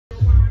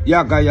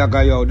Yaga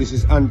yaga yo, this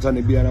is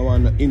Anthony B and I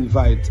want to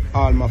invite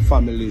all my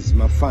families,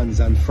 my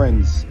fans and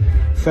friends.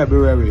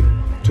 February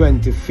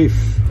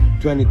 25th,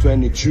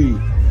 2023,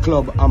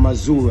 Club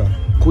AMAZURA,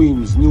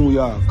 Queens, New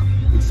York.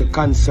 It's a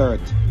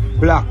concert,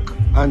 Black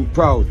and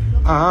Proud.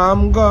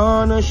 I'm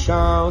gonna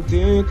shout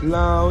it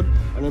loud.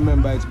 And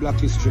remember, it's Black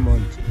History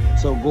Month.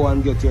 So go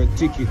and get your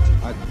ticket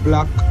at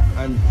Black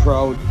and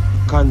Proud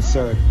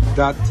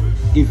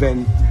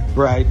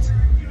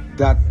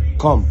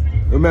concert.eventbrite.com.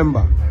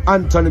 Remember,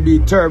 Anthony B,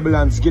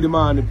 Turbulence,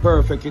 Gidimani,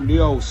 Perfect in the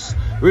house.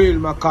 Real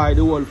Mackay,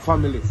 the whole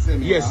family.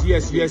 Yes.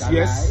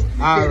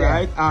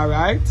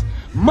 Alright.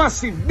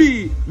 Massive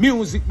B,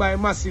 music by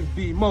Massive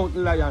B,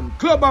 Mountain Lion.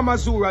 Club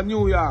AMAZURA,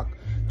 New York.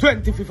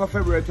 25th of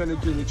February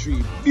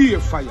 2023. Beer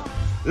Fire.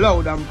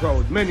 Loud and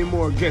Proud. Many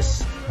more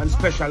guests and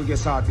special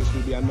guest artists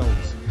will be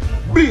announced.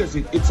 Blaze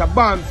it. It's a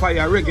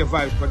bonfire reggae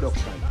vibes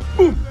production.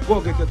 Boom. Go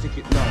get your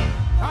ticket now.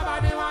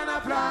 Everybody wanna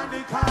plan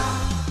the car.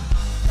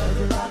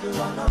 Everybody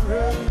wanna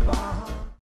rave.